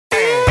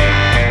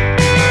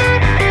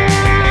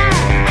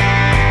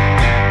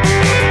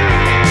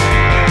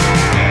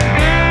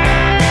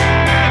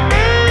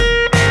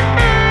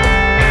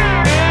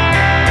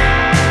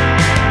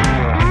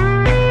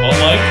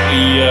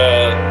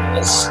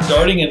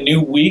starting a new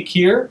week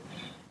here.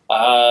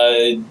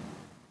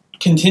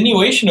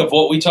 Continuation of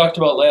what we talked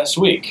about last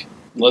week.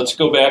 Let's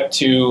go back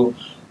to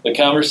the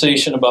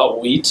conversation about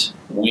wheat.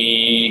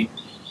 Right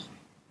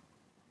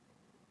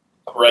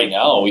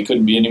now, we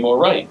couldn't be any more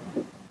right.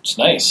 It's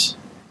nice.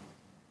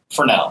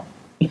 For now.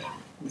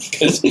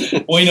 Because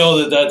we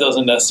know that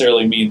doesn't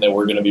necessarily mean that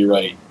we're going to be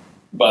right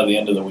by the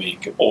end of the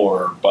week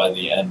or by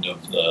the end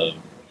of the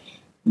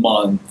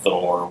month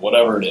or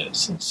whatever it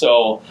is.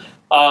 So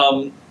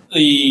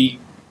the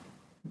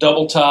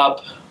double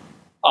top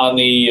on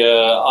the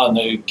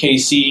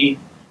KC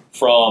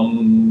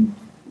from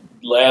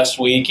last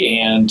week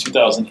and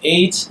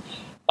 2008,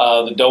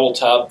 the double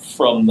top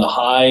from the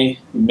high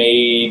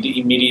made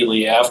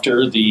immediately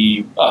after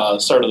the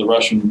start of the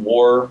Russian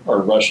war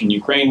or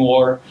Russian-Ukraine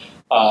war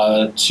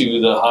to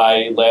the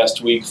high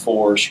last week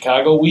for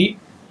Chicago wheat,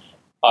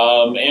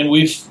 and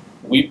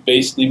we've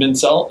basically been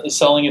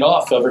selling it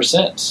off ever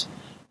since.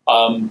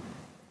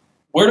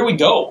 Where do we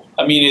go?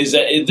 I mean,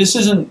 this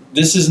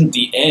isn't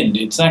the end.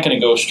 It's not going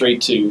to go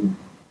straight to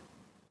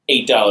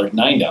 $8,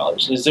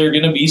 $9. Is there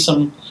going to be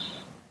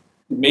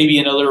maybe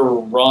another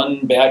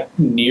run back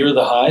near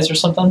the highs or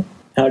something?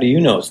 How do you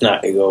know it's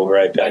not going to go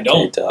right back? I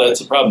don't. To $8? That's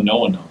the problem. No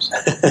one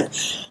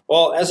knows.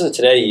 Well, as of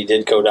today, you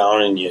did go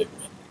down and you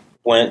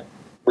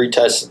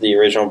retested the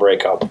original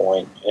breakout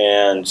point,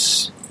 and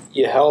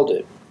you held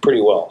it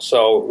pretty well.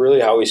 So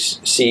really how we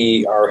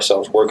see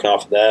ourselves working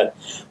off of that,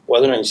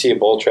 whether or not you see a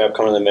bull trap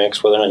come in the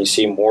mix, whether or not you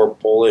see more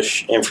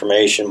bullish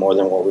information more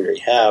than what we already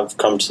have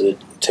come to the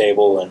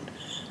table and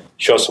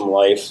show some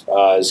life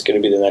is going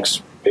to be the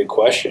next big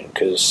question,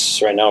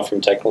 because right now from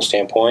a technical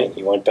standpoint,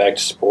 you went back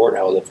to support,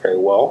 held it very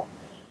well,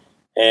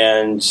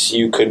 and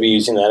you could be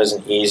using that as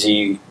an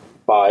easy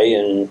buy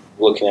and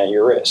looking at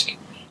your risk.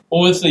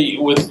 Well, with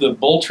the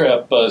bull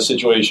trap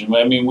situation,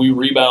 I mean, we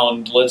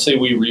rebound. Let's say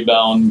we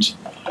rebound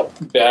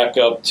back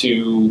up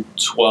to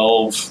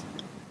 12.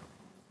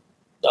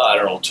 I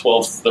don't know,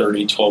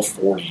 1230,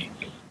 1240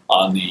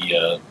 on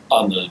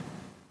the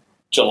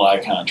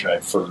July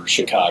contract for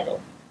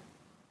Chicago.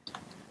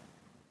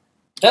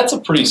 That's a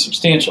pretty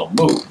substantial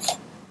move.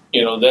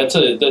 You know, that's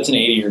an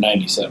 80 or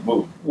 90 cent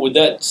move. Would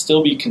that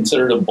still be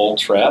considered a bull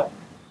trap,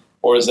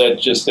 or is that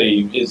just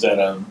a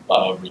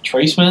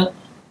retracement?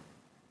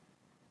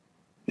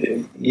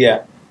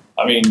 Yeah,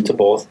 I mean, to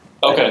both.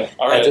 Okay,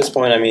 all right. At this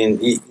point, I mean,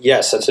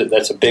 yes, that's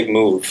a big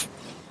move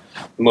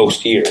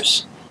most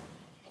years,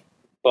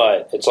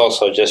 but it's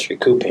also just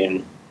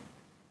recouping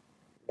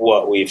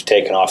what we've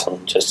taken off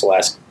in just the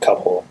last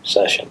couple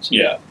sessions.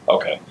 Yeah.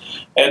 Okay.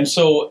 And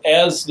so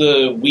as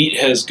the wheat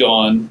has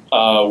gone,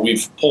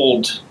 we've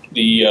pulled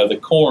the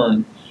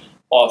corn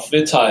off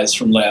its highs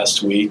from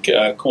last week.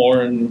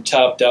 Corn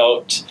topped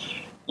out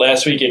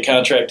last week at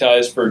contract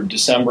highs for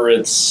December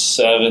at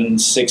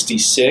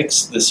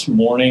 766. This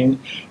morning,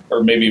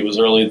 or maybe it was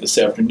early this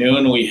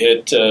afternoon, we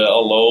hit a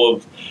low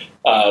of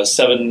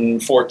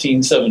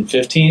 714,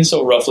 715,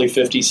 so roughly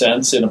 50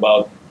 cents in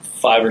about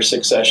 4 or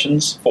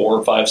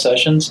 5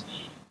 sessions.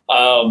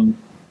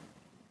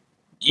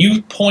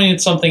 You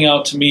pointed something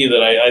out to me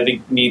that I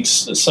think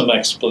needs some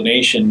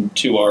explanation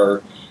to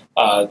our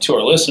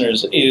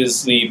listeners,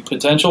 is the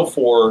potential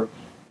for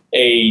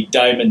a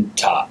diamond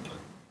top.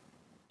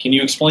 Can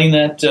you explain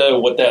that?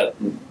 What that?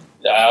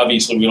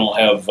 Obviously, we don't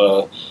have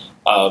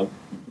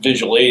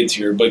visual aids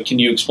here, but can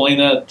you explain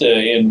that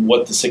and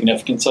what the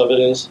significance of it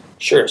is?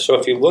 Sure. So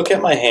if you look at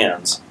my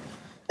hands,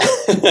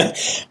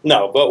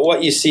 no, but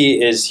what you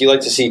see is you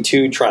like to see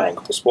 2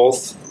 triangles,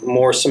 both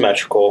more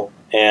symmetrical,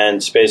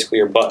 and basically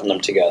you're buttoning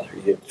them together.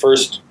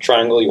 First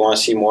triangle, you want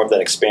to see more of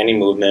that expanding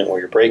movement where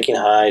you're breaking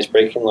highs,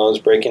 breaking lows,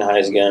 breaking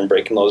highs again,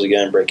 breaking lows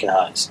again, breaking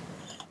highs.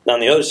 Now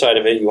on the other side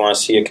of it, you want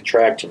to see it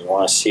contracting. You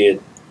want to see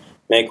it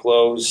make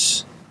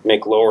lows,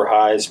 make lower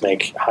highs,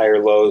 make higher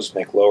lows,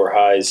 make lower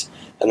highs,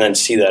 and then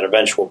see that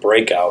eventual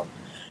breakout.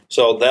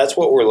 So that's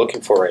what we're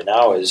looking for right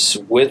now. Is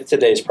with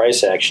today's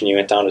price action, you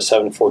went down to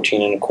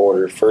 714 and a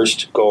quarter.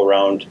 First go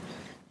around,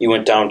 you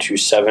went down to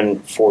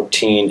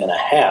 714 and a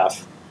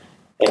half,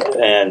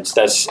 and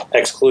that's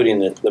excluding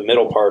the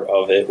middle part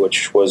of it,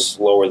 which was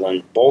lower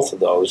than both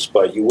of those.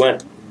 But you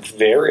went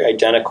very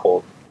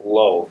identical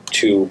low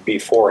to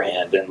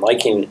beforehand, and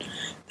liking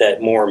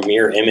that more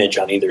mirror image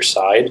on either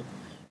side.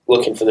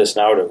 Looking for this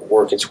now to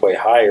work its way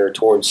higher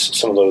towards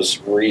some of those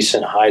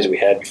recent highs we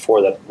had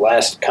before that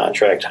last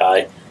contract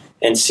high,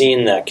 and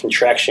seeing that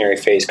contractionary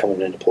phase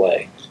coming into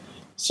play.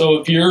 So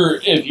if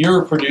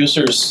you're a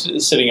producer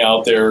sitting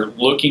out there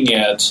looking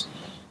at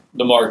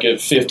the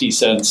market 50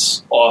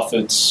 cents off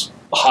its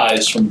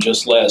highs from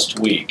just last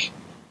week,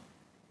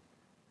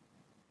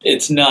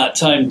 it's not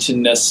time to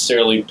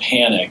necessarily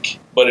panic,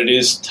 but it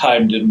is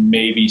time to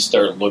maybe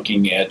start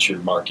looking at your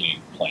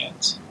marketing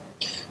plans.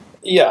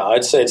 Yeah,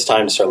 I'd say it's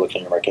time to start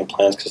looking at your marketing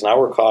plans, because now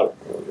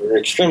we're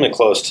extremely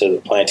close to the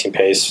planting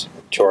pace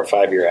to our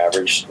 5-year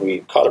average. We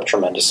caught up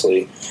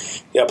tremendously.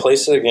 You got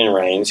places that are getting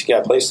rains. You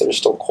got places that are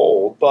still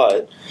cold,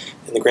 but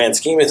in the grand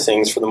scheme of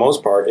things, for the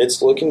most part,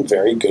 it's looking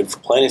very good for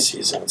planting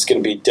season. It's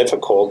going to be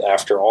difficult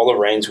after all the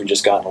rains we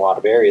just got in a lot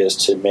of areas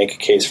to make a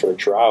case for a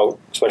drought,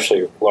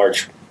 especially a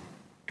large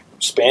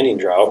expanding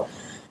drought.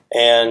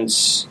 And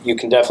you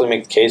can definitely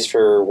make the case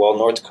for, well,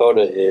 North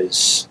Dakota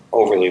is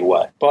overly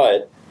wet,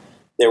 but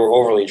they were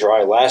overly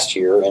dry last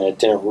year, and it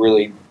didn't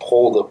really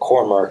pull the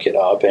corn market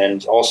up.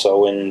 And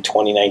also in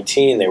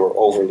 2019, they were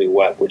overly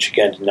wet, which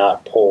again did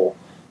not pull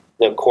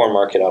the corn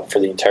market up for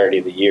the entirety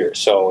of the year.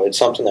 So it's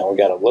something that we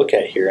got to look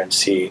at here and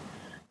see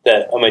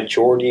that a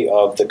majority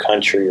of the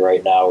country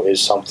right now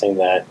is something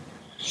that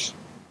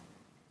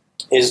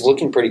is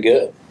looking pretty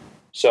good.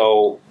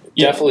 So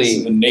definitely this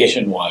is the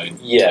nationwide.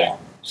 Yeah.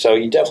 So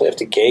you definitely have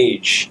to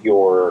gauge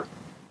your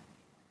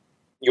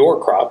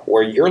crop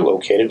where you're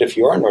located. If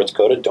you are in North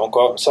Dakota, don't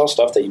go out and sell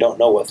stuff that you don't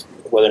know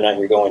whether or not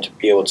you're going to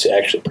be able to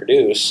actually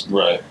produce.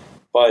 Right.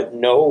 But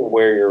know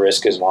where your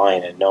risk is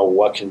lying and know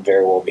what can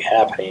very well be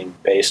happening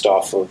based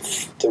off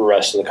of the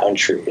rest of the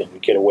country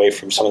and get away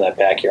from some of that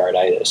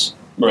backyarditis.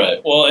 Right.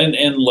 Well,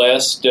 and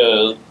last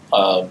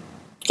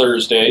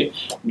Thursday,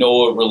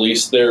 NOAA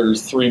released their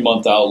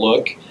 3-month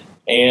outlook.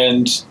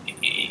 And,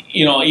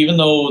 even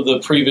though the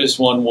previous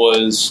one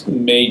was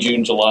May,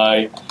 June,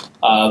 July,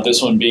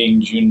 this one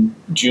being June,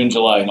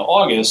 July, and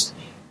August,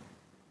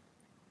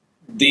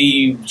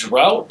 the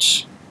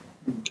drought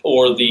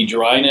or the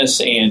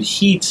dryness and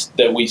heat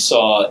that we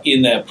saw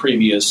in that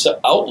previous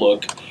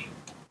outlook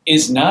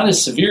is not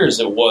as severe as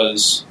it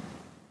was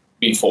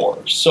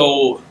before.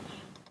 So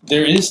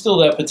there is still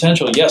that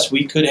potential. Yes,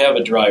 we could have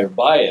a drier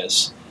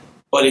bias,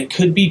 but it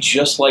could be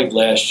just like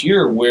last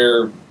year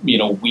where,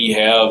 we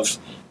have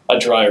a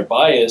drier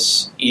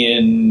bias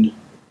and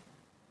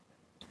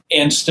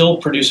still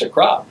produce a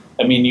crop.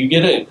 I mean, you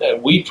get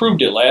it. We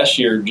proved it last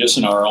year just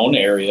in our own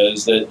area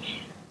is that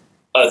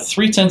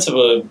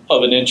 0.3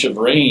 of an inch of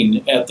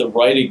rain at the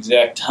right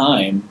exact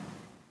time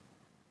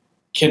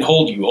can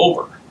hold you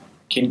over,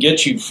 can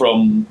get you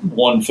from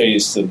one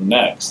phase to the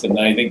next. And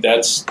I think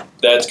that's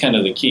kind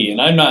of the key.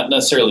 And I'm not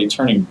necessarily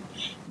turning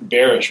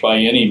bearish by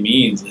any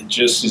means. It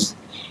just is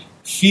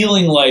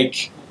feeling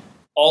like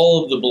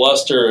all of the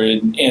bluster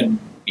and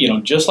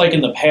just like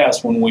in the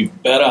past when we've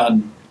bet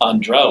on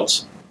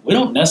droughts, we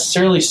don't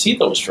necessarily see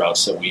those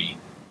droughts that we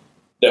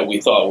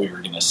thought we were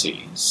going to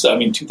see. So,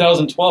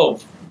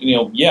 2012,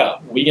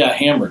 we got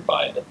hammered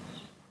by it.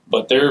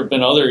 But there have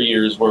been other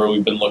years where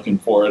we've been looking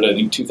for it. I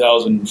think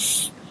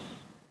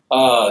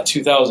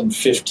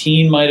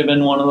 2015 might have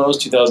been one of those.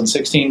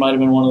 2016 might have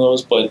been one of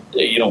those. But,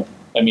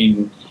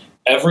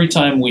 every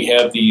time we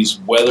have these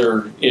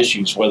weather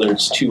issues, whether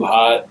it's too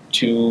hot,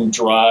 too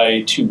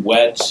dry, too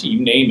wet, you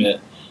name it,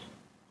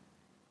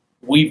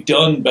 we've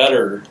done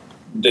better,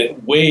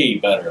 way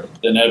better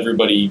than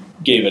everybody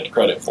gave it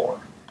credit for.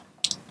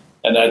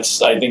 And I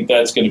think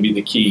that's going to be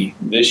the key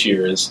this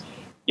year is,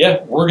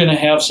 we're going to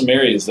have some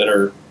areas that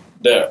are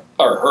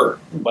hurt,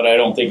 but I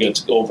don't think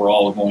it's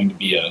overall going to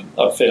be a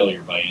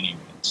failure by any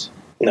means.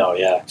 No,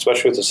 yeah,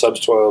 especially with the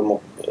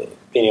subsoil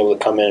being able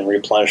to come in and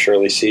replenish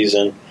early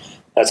season.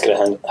 That's going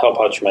to help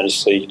out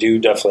tremendously. You do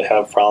definitely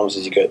have problems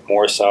as you get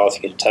more south,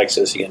 you get to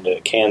Texas, you get into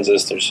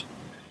Kansas. There's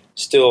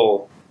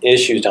still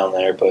issues down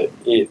there, but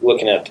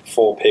looking at the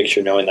full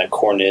picture, knowing that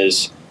corn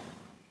is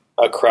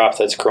a crop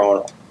that's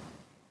grown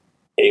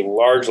a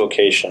large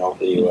location over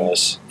the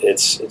U.S.,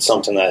 it's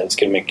something that it's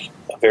going to make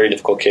a very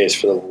difficult case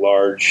for the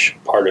large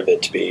part of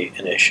it to be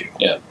an issue.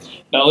 Yeah.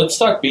 Now let's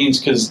talk beans,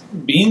 because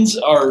beans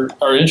are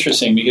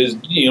interesting because,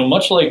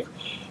 much like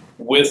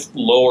with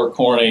lower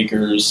corn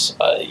acres,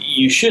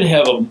 you should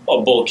have a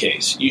bull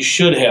case. You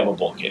should have a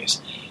bull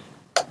case.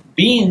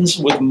 Beans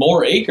with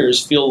more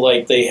acres feel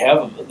like they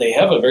have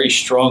a very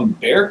strong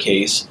bear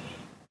case,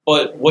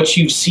 but what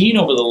you've seen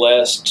over the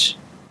last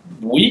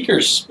week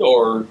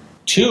or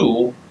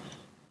two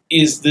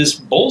is this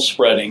bull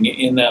spreading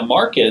in that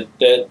market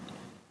that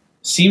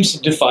seems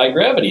to defy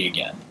gravity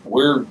again.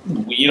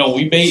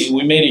 We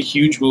made a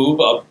huge move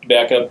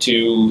back up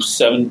to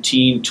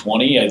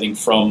 1720, I think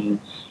from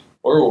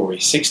where were we,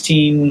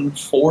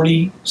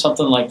 1640,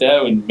 something like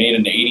that. We made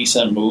an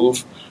 80-cent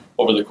move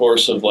over the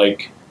course of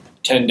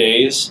 10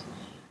 days,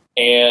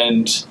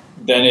 and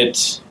then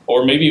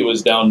or maybe it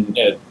was down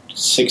at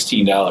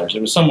 $16.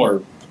 It was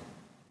somewhere,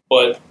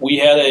 but we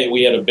had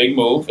a big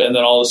move, and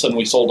then all of a sudden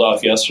we sold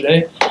off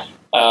yesterday.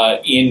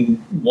 In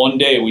one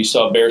day we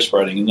saw bear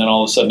spreading, and then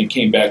all of a sudden it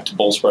came back to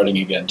bull spreading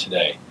again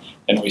today,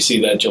 and we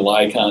see that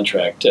July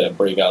contract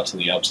break out to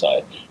the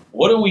upside.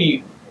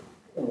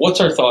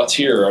 What's our thoughts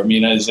here?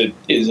 Is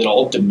it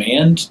all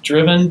demand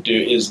driven?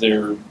 Is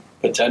there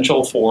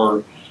potential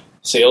for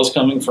sales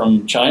coming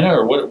from China,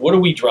 or what are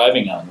we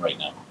driving on right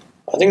now?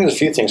 I think there's a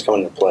few things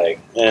coming into play,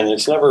 and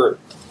it's never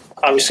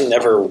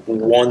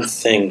one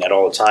thing at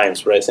all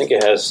times, but I think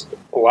it has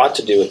a lot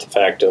to do with the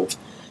fact of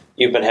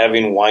you've been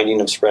having winding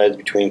of spreads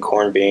between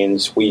corn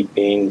beans, wheat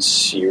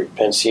beans. You've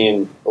been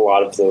seeing a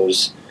lot of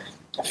those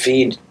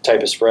feed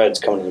type of spreads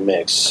coming in the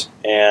mix,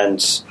 and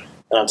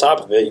And on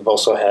top of it, you've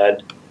also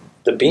had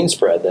the bean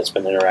spread that's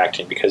been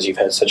interacting because you've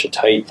had such a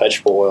tight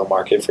vegetable oil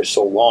market for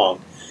so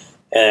long.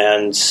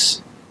 And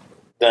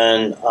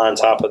then on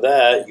top of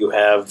that, you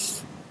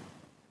have,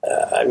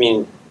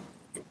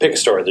 pick a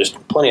story. There's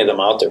plenty of them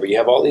out there, but you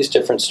have all these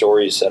different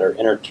stories that are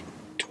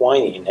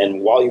intertwining.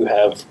 And while you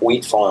have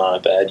wheat falling on a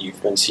bed,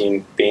 you've been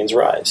seeing beans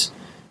rise.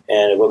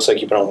 And it looks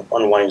like you've been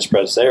unwinding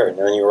spreads there. And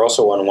then you're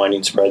also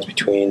unwinding spreads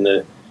between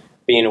the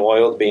bean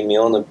oil, the bean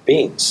meal, and the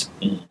beans.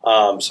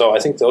 So I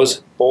think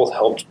those both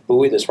helped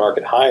buoy this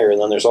market higher.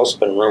 And then there's also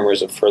been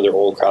rumors of further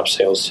old crop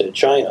sales to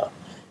China.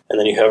 And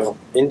then you have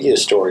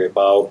India's story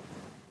about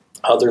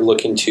how they're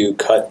looking to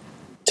cut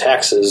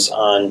taxes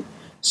on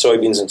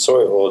soybeans and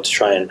soy oil to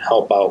try and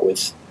help out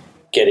with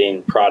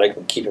getting product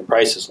and keeping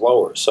prices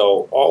lower.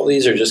 So all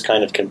these are just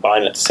kind of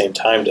combined at the same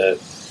time to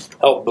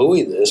help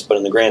buoy this, but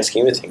in the grand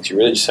scheme of things, you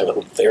really just have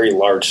a very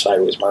large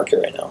sideways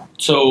market right now.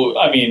 So,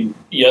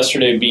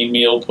 yesterday bean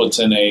meal puts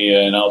in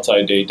an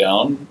outside day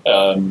down.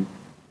 Was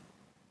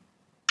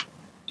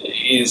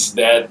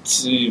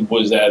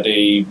that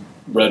a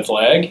red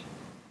flag?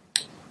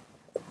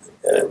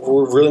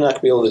 We're really not going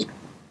to be able to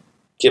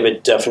give a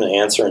definite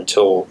answer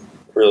until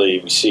really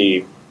we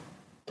see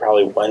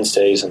probably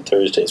Wednesdays and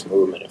Thursdays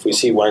movement. If we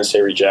see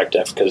Wednesday reject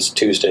because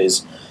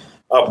Tuesday's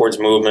upwards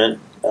movement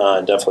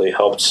definitely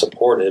helped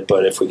support it,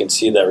 but if we can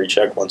see that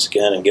reject once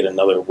again and get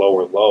another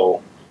lower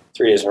low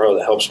 3 days in a row,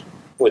 that helps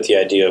with the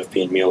idea of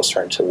bean meal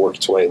starting to work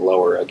its way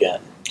lower again.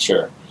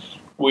 Sure.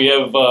 We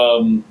have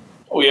a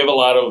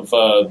lot of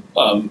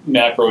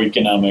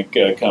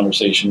macroeconomic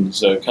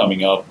conversations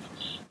coming up.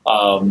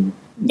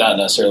 Not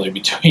necessarily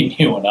between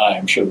you and I.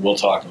 I'm sure we'll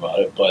talk about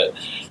it, but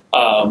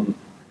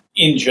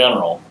in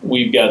general,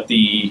 we've got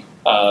the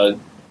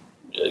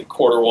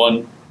quarter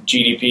one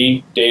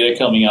GDP data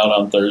coming out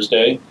on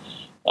Thursday.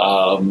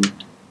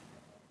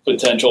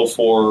 Potential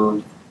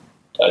for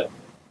a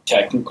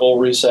technical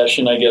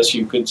recession, I guess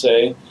you could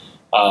say,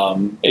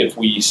 if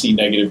we see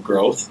negative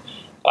growth.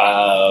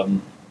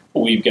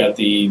 We've got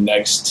the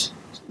next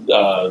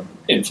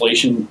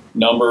inflation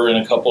number in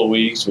a couple of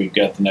weeks. We've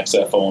got the next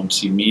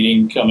FOMC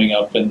meeting coming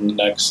up in the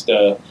next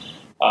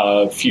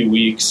few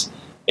weeks.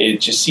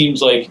 It just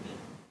seems like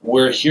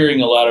we're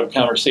hearing a lot of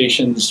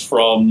conversations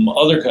from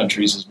other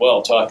countries as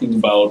well, talking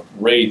about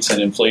rates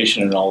and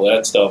inflation and all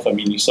that stuff.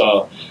 You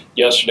saw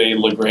yesterday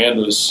Lagarde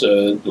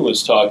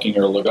was talking,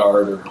 or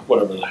Lagarde, or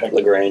whatever the heck.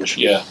 Lagrange.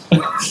 Yeah.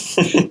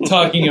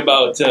 talking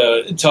about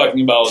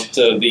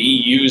the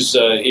EU's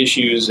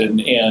issues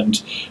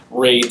and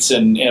rates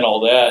and all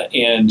that,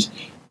 and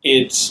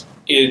it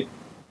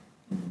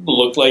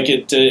looked like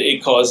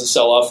it caused a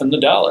sell-off in the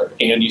dollar,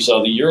 and you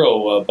saw the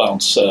euro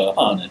bounce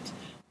on it.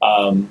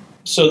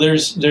 So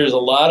there's a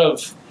lot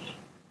of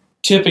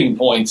tipping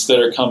points that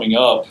are coming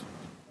up.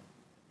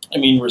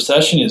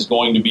 Recession is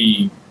going to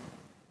be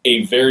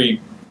a very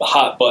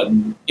hot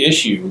button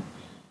issue,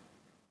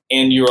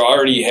 and you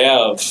already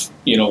have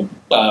Yellen,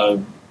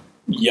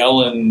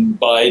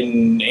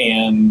 Biden,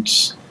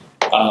 and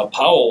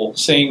Powell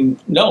saying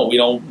no, we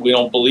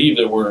don't believe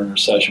that we're in a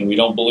recession. We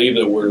don't believe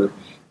that we're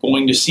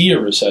going to see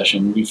a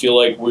recession. We feel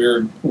like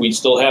we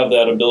still have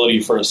that ability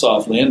for a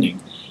soft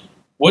landing.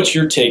 What's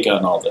your take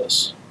on all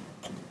this?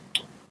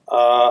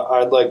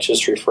 I'd like to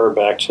just refer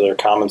back to their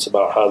comments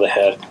about how they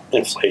had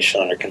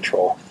inflation under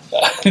control.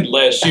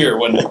 Last year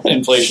when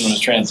inflation was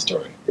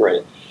transitory.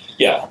 Right.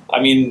 Yeah.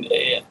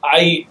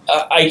 I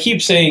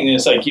keep saying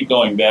this, I keep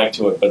going back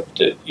to it, but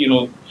a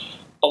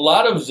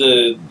lot of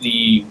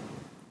the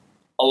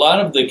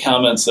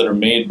comments that are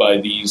made by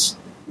these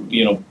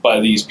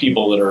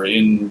people that are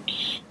in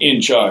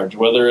charge,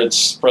 whether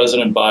it's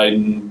President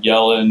Biden,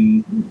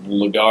 Yellen,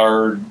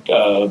 Lagarde,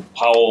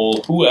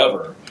 Powell,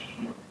 whoever,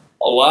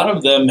 a lot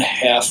of them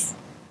have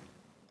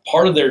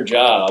part of their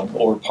job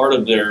or part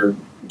of their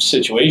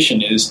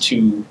situation is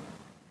to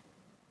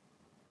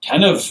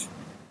kind of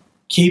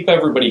keep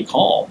everybody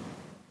calm,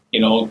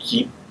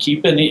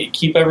 keep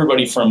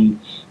everybody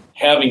from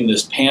having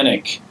this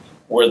panic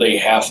where they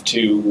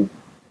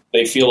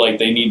feel like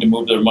they need to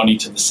move their money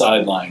to the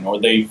sideline,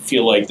 or they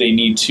feel like they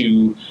need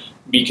to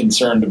be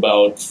concerned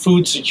about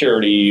food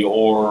security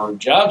or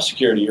job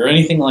security or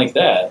anything like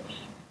that.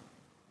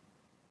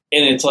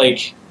 And it's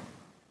like,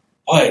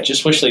 boy, I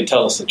just wish they'd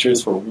tell us the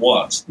truth for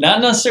once. Not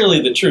necessarily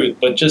the truth,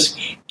 but just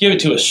give it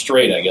to us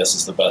straight, I guess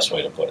is the best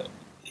way to put it.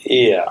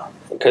 Yeah,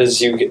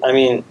 because you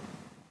don't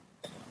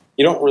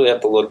really have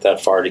to look that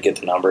far to get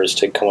the numbers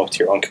to come up with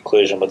your own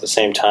conclusion. But at the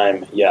same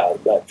time, yeah,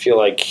 I feel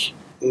like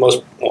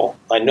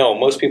I know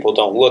most people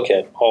don't look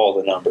at all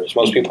the numbers.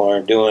 Most people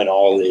aren't doing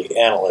all the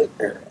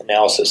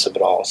analysis of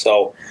it all.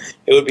 So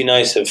it would be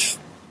nice if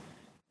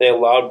they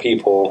allowed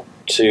people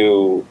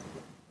to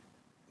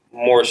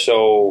more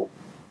so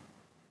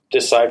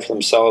decide for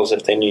themselves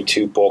if they need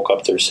to bulk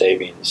up their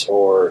savings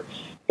or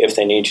if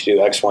they need to do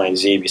X, Y, and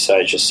Z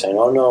besides just saying,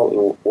 oh,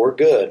 no, we're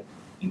good.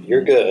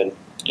 You're good.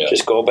 Yep.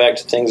 Just go back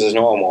to things as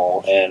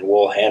normal, and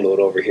we'll handle it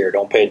over here.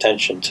 Don't pay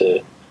attention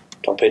to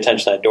Don't pay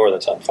attention to that door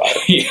that's on fire.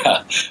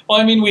 Yeah. Well,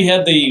 I mean, we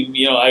had the,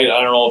 I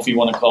don't know if you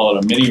want to call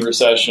it a mini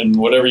recession,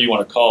 whatever you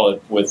want to call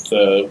it, with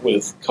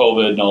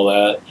COVID and all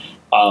that,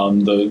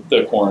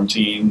 the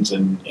quarantines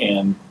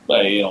and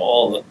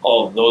all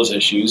of those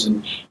issues,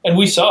 and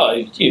we saw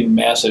a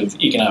massive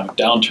economic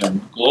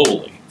downturn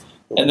globally,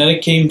 and then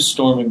it came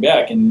storming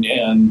back, and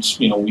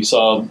we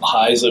saw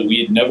highs that we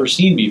had never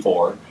seen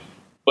before,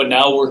 but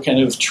now we're kind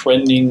of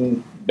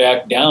trending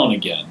back down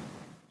again,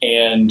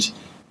 and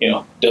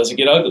does it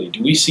get ugly?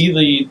 Do we see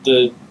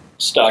the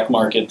stock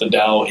market, the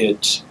Dow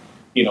hit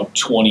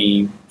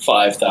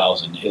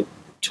 25,000, hit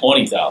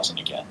 20,000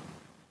 again?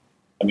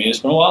 I mean, it's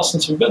been a while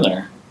since we've been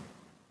there.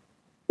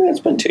 It's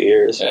been 2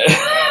 years. Yeah,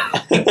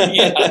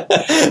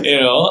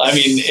 I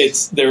mean,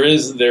 there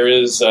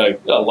is a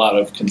lot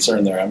of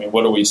concern there. I mean,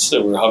 what are we?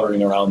 We're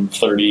hovering around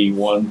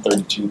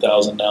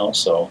 32,000 now.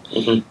 So,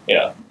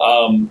 yeah.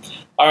 All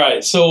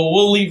right, so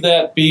we'll leave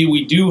that be.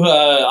 We do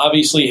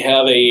obviously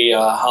have a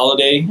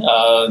holiday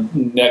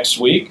next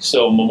week.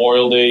 So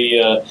Memorial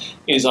Day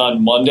is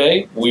on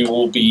Monday. We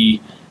will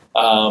be.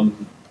 I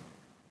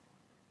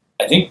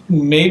think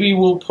maybe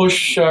we'll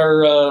push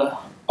our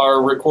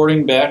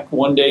recording back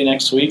one day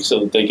next week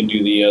so that they can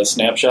do the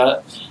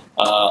snapshot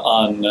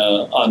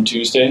on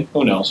Tuesday.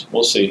 Who knows?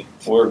 We'll see.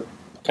 We're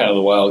kind of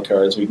the wild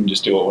cards. We can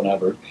just do it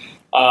whenever.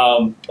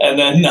 And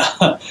then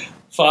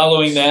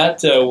following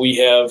that, we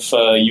have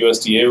a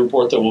USDA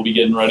report that we'll be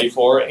getting ready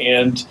for,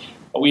 and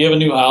we have a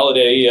new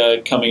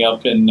holiday coming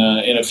up in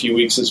a few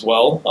weeks as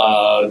well.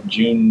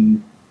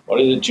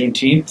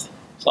 Juneteenth?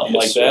 Something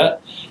like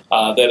that.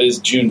 That is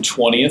June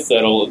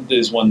 20th.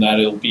 Is when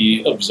that'll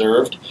be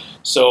observed.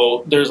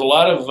 So there's a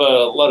lot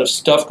of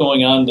stuff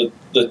going on.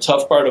 The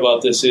tough part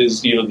about this is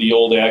the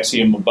old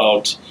axiom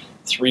about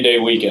 3-day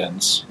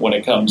weekends when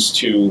it comes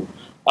to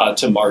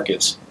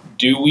markets.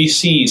 Do we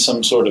see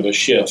some sort of a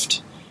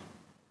shift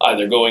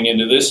either going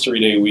into this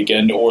 3-day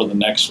weekend or the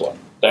next one?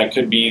 That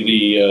could be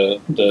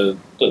the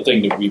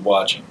thing to be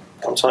watching.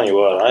 I'm telling you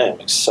what, I am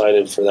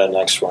excited for that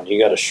next one. You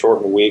got a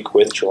shortened week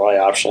with July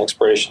option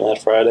expiration that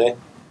Friday.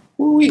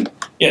 Woo-wee.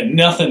 Yeah,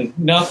 nothing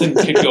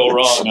could go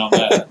wrong on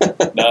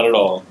that. Not at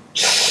all.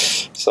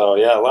 So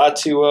yeah, a lot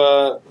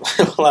to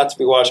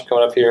be watching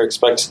coming up here.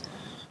 Expect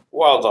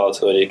wild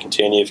volatility to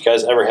continue. If you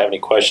guys ever have any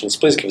questions,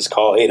 please give us a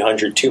call,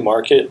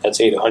 800-2-MARKET.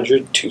 That's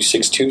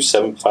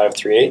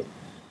 800-262-7538.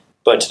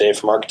 But today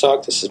for Market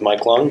Talk, this is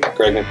Mike Lung,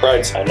 Greg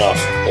McBride signing off.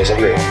 You guys have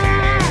a great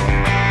one.